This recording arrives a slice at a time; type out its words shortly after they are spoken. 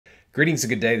Greetings and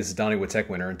good day, this is Donnie with Tech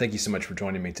Winter, and thank you so much for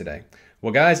joining me today.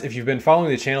 Well guys, if you've been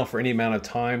following the channel for any amount of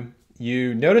time,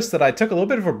 you noticed that I took a little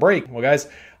bit of a break. Well guys,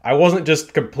 I wasn't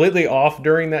just completely off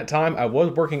during that time. I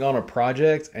was working on a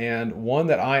project, and one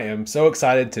that I am so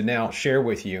excited to now share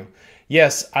with you.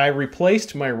 Yes, I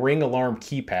replaced my Ring alarm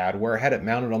keypad where I had it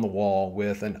mounted on the wall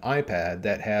with an iPad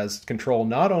that has control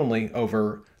not only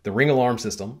over the Ring alarm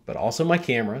system, but also my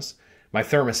cameras, my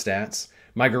thermostats,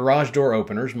 my garage door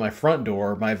openers, my front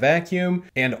door, my vacuum,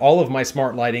 and all of my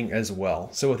smart lighting as well.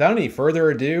 So without any further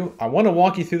ado, I want to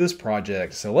walk you through this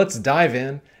project. So let's dive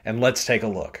in and let's take a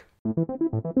look.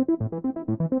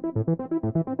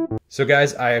 So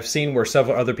guys, I have seen where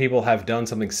several other people have done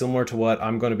something similar to what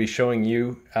I'm going to be showing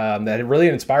you that really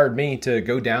inspired me to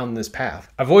go down this path.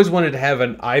 I've always wanted to have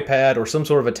an iPad or some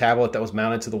sort of a tablet that was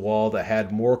mounted to the wall that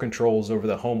had more controls over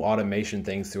the home automation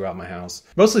things throughout my house.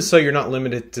 Mostly so you're not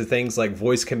limited to things like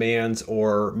voice commands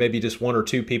or maybe just one or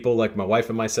two people like my wife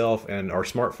and myself and our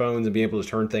smartphones and be able to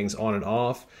turn things on and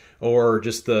off, or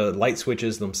just the light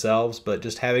switches themselves, but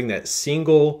just having that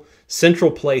single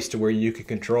central place to where you can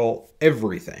control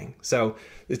everything. So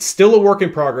it's still a work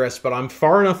in progress, but I'm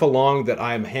far enough along that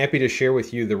I'm happy to share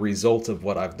with you the results of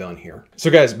what I've done here. So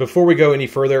guys, before we go any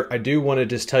further, I do want to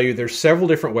just tell you there's several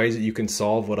different ways that you can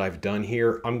solve what I've done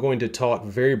here. I'm going to talk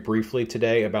very briefly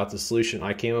today about the solution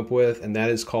I came up with, and that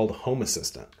is called Home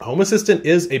Assistant. Home Assistant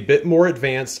is a bit more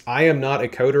advanced. I am not a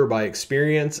coder by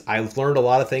experience. I've learned a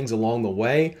lot of things along the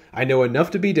way. I know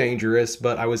enough to be dangerous,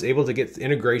 but I was able to get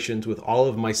integrations with all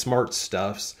of my smart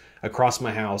stuffs across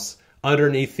my house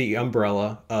underneath the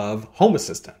umbrella of Home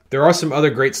Assistant. There are some other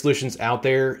great solutions out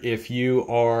there if you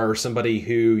are somebody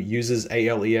who uses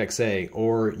Alexa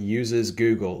or uses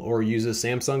Google or uses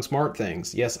Samsung Smart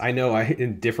Things. Yes, I know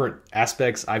in different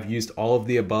aspects I've used all of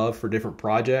the above for different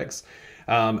projects.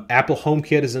 Apple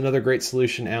HomeKit is another great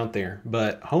solution out there,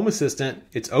 but Home Assistant,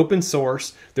 it's open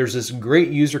source. There's this great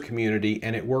user community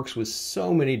and it works with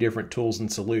so many different tools and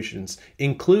solutions,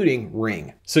 including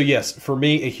Ring. So yes, for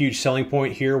me, a huge selling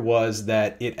point here was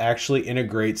that it actually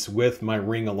integrates with my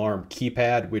Ring alarm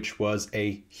keypad, which was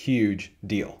a huge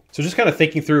deal. So just kind of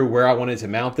thinking through where I wanted to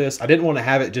mount this, I didn't want to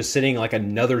have it just sitting like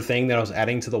another thing that I was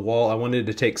adding to the wall. I wanted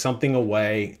to take something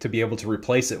away to be able to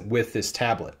replace it with this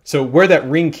tablet. So where that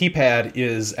Ring keypad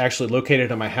is actually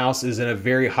located in my house is in a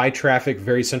very high traffic,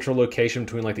 very central location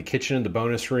between like the kitchen and the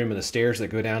bonus room and the stairs that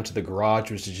go down to the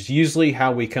garage, which is usually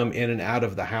how we come in and out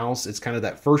of the house. It's kind of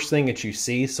that first thing that you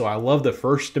see. So I love the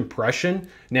first impression.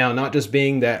 Now, not just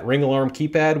being that Ring alarm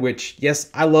keypad, which yes,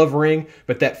 I love Ring,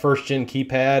 but that first gen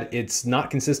keypad, it's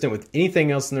not consistent with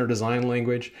anything else in their design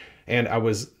language, and I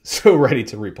was so ready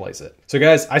to replace it. So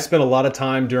guys, I spent a lot of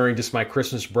time during just my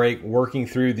Christmas break working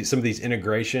through some of these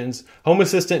integrations. Home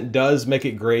Assistant does make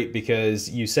it great because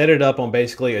you set it up on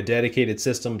basically a dedicated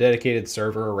system, dedicated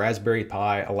server, a Raspberry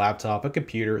Pi, a laptop, a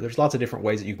computer. There's lots of different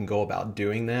ways that you can go about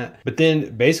doing that. But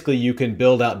then basically you can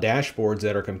build out dashboards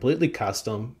that are completely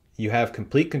custom. You have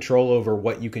complete control over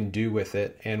what you can do with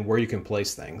it and where you can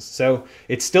place things. So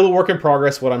it's still a work in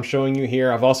progress, what I'm showing you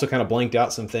here. I've also kind of blanked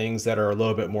out some things that are a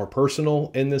little bit more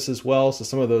personal in this as well. So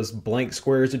some of those blank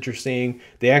squares that you're seeing,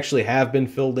 they actually have been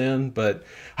filled in, but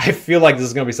I feel like this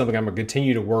is going to be something I'm going to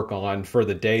continue to work on for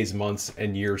the days, months,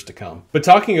 and years to come. But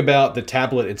talking about the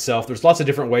tablet itself, there's lots of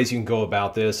different ways you can go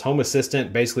about this. Home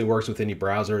Assistant basically works with any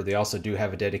browser. They also do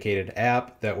have a dedicated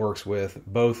app that works with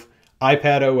both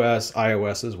iPad OS,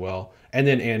 iOS as well, and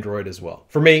then Android as well.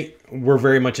 For me, we're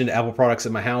very much into Apple products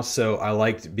in my house, so I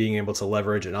liked being able to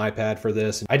leverage an iPad for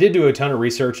this. I did do a ton of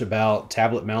research about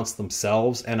tablet mounts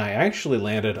themselves, and I actually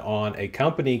landed on a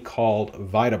company called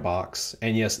VitaBox.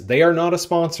 And yes, they are not a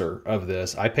sponsor of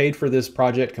this. I paid for this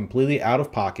project completely out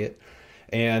of pocket.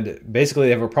 And basically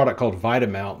they have a product called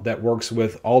VitaMount that works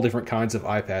with all different kinds of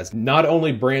iPads, not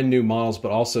only brand new models,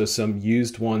 but also some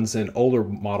used ones and older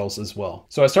models as well.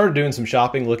 So I started doing some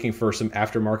shopping, looking for some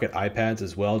aftermarket iPads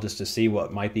as well, just to see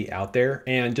what might be out there.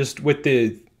 And just with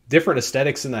the different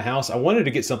aesthetics in the house, I wanted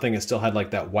to get something that still had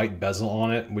like that white bezel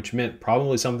on it, which meant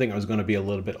probably something that was going to be a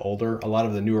little bit older. A lot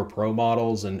of the newer Pro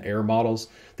models and Air models,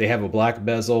 they have a black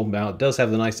bezel. Now it does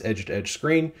have the nice edge-to-edge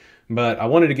screen, but I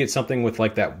wanted to get something with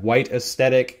like that white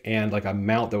aesthetic and like a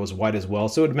mount that was white as well,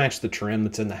 so it would match the trim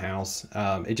that's in the house.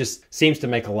 It just seems to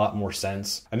make a lot more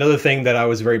sense. Another thing that I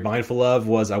was very mindful of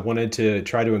was I wanted to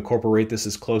try to incorporate this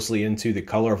as closely into the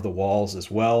color of the walls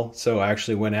as well. So I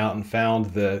actually went out and found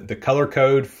the color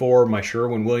code for my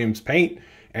Sherwin-Williams paint,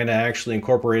 and I actually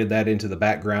incorporated that into the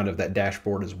background of that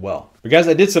dashboard as well. But guys,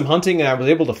 I did some hunting and I was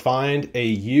able to find a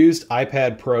used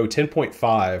iPad Pro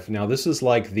 10.5. Now this is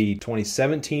like the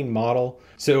 2017 model.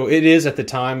 So it is, at the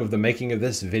time of the making of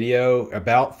this video,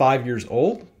 about 5 years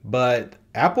old. but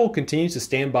Apple continues to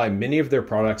stand by many of their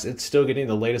products. It's still getting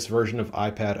the latest version of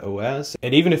iPad OS.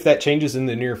 And even if that changes in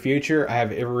the near future, I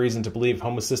have every reason to believe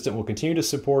Home Assistant will continue to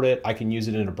support it. I can use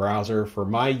it in a browser. For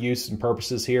my use and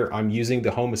purposes here, I'm using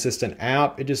the Home Assistant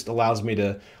app. It just allows me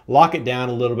to lock it down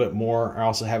a little bit more. I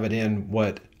also have it in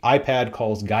what iPad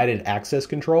calls guided access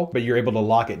control, but you're able to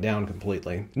lock it down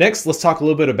completely. Next, let's talk a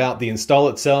little bit about the install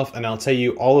itself, and I'll tell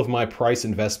you all of my price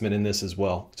investment in this as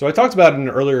well. So I talked about in an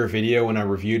earlier video when I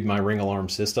reviewed my Ring alarm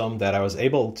system that I was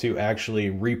able to actually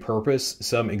repurpose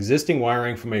some existing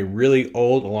wiring from a really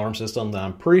old alarm system that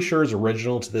I'm pretty sure is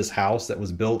original to this house that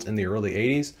was built in the early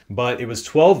 80s, but it was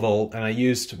 12 volt, and I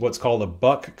used what's called a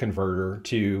buck converter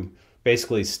to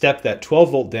basically step that 12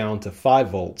 volt down to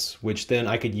 5 volts, which then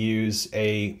I could use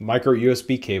a micro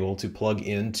USB cable to plug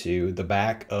into the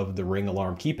back of the Ring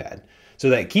alarm keypad. So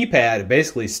that keypad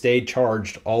basically stayed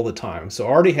charged all the time. So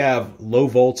I already have low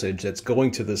voltage that's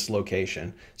going to this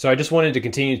location. So I just wanted to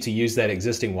continue to use that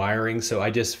existing wiring. So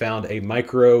I just found a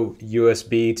micro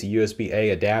USB to USB-A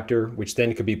adapter, which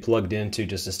then could be plugged into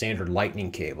just a standard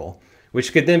lightning cable,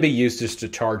 which could then be used just to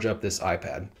charge up this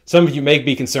iPad. Some of you may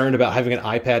be concerned about having an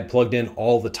iPad plugged in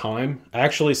all the time.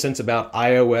 Actually, since about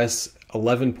iOS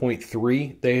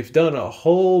 11.3, they've done a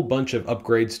whole bunch of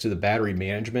upgrades to the battery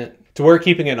management to where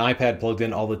keeping an iPad plugged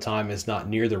in all the time is not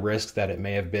near the risk that it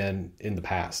may have been in the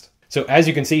past. So as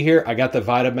you can see here, I got the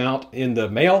Vita mount in the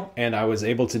mail and I was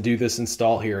able to do this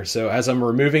install here. So as I'm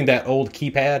removing that old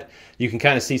keypad, you can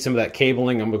kind of see some of that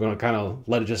cabling. I'm going to kind of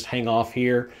let it just hang off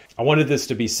here. I wanted this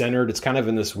to be centered. It's kind of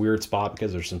in this weird spot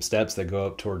because there's some steps that go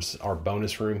up towards our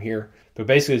bonus room here. But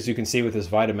basically, as you can see with this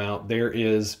Vita mount, there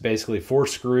is basically 4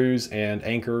 screws and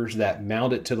anchors that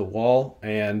mount it to the wall.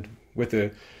 And with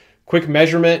a quick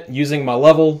measurement using my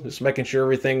level, just making sure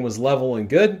everything was level and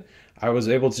good, I was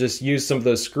able to just use some of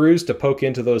those screws to poke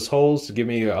into those holes to give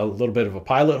me a little bit of a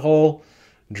pilot hole,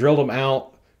 drilled them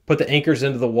out, put the anchors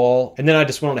into the wall, and then I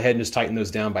just went ahead and just tightened those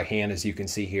down by hand, as you can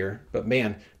see here. But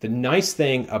man, the nice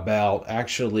thing about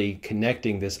actually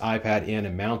connecting this iPad in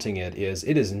and mounting it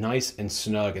is nice and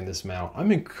snug in this mount.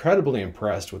 I'm incredibly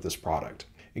impressed with this product.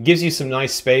 It gives you some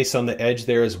nice space on the edge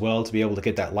there as well to be able to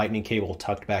get that lightning cable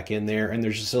tucked back in there. And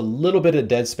there's just a little bit of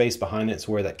dead space behind it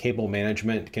so where that cable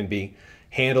management can be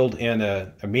handled in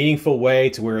a meaningful way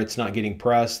to where it's not getting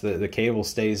pressed. The cable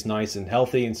stays nice and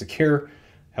healthy and secure.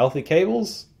 Healthy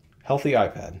cables, healthy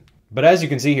iPad. But as you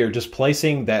can see here, just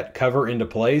placing that cover into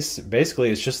place, basically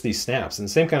it's just these snaps, and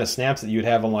the same kind of snaps that you'd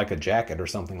have on like a jacket or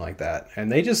something like that.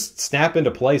 And they just snap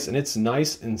into place and it's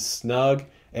nice and snug.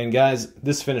 And guys,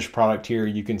 this finished product here,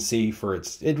 you can see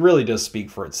it really does speak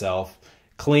for itself.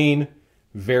 Clean,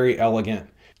 very elegant.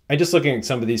 And just looking at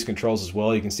some of these controls as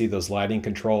well, you can see those lighting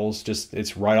controls,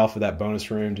 it's right off of that bonus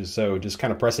room. Just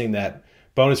kind of pressing that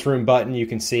bonus room button, you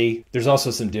can see there's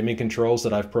also some dimming controls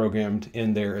that I've programmed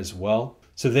in there as well.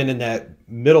 So then in that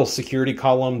middle security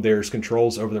column, there's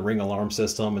controls over the Ring alarm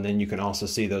system. And then you can also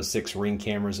see those 6 Ring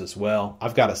cameras as well.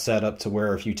 I've got it set up to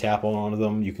where if you tap on one of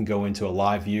them, you can go into a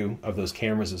live view of those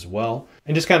cameras as well.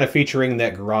 And just kind of featuring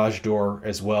that garage door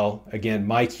as well. Again,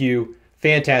 MyQ,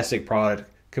 fantastic product.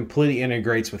 Completely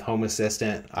integrates with Home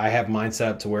Assistant. I have mine set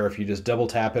up to where if you just double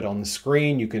tap it on the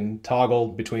screen, you can toggle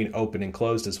between open and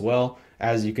closed as well.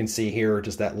 As you can see here,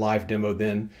 just that live demo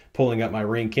then pulling up my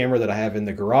Ring camera that I have in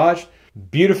the garage.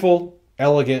 Beautiful,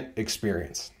 elegant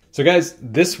experience. So guys,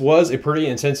 this was a pretty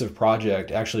intensive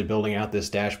project actually building out this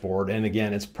dashboard. And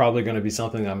again, it's probably going to be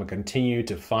something that I'm going to continue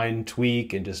to fine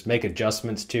tweak and just make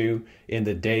adjustments to in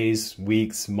the days,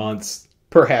 weeks, months,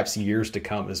 perhaps years to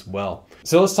come as well.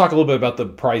 So let's talk a little bit about the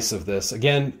price of this.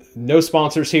 Again, no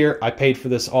sponsors here. I paid for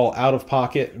this all out of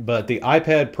pocket, but the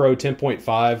iPad Pro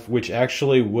 10.5, which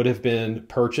actually would have been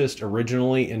purchased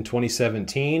originally in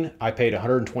 2017, I paid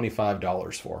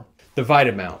 $125 for. The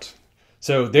Vita mount.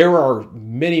 So there are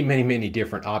many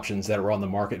different options that are on the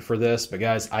market for this, but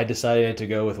guys, I decided to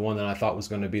go with one that I thought was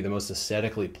going to be the most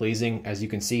aesthetically pleasing. As you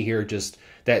can see here, just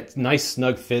that nice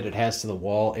snug fit it has to the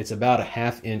wall. It's about a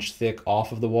 1/2 inch thick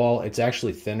off of the wall. It's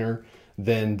actually thinner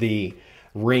than the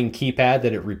Ring keypad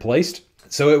that it replaced.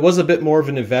 So it was a bit more of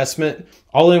an investment.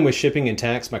 All in with shipping and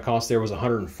tax, my cost there was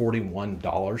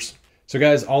 $141. So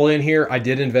guys, all in here, I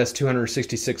did invest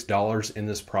 $266 in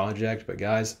this project, but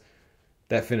guys,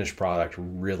 that finished product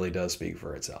really does speak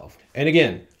for itself. And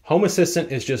again, Home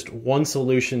Assistant is just one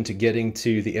solution to getting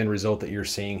to the end result that you're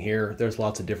seeing here. There's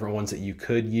lots of different ones that you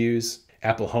could use.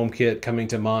 Apple HomeKit coming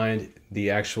to mind, the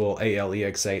actual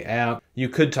Alexa app. You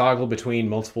could toggle between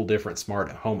multiple different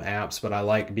smart home apps, but I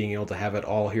like being able to have it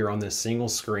all here on this single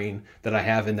screen that I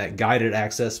have in that guided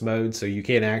access mode, so you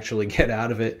can't actually get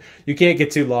out of it. You can't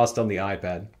get too lost on the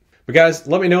iPad. But guys,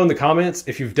 let me know in the comments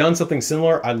if you've done something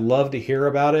similar. I'd love to hear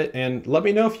about it. And let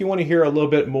me know if you want to hear a little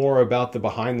bit more about the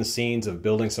behind the scenes of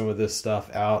building some of this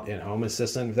stuff out in Home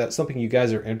Assistant. If that's something you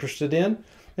guys are interested in,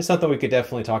 it's something we could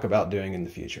definitely talk about doing in the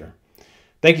future.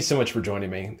 Thank you so much for joining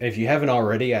me. If you haven't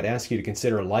already, I'd ask you to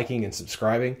consider liking and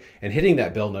subscribing and hitting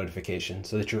that bell notification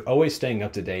so that you're always staying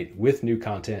up to date with new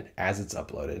content as it's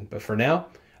uploaded. But for now,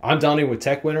 I'm Donnie with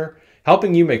Tech Winner,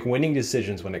 helping you make winning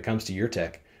decisions when it comes to your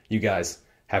tech. You guys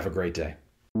have a great day.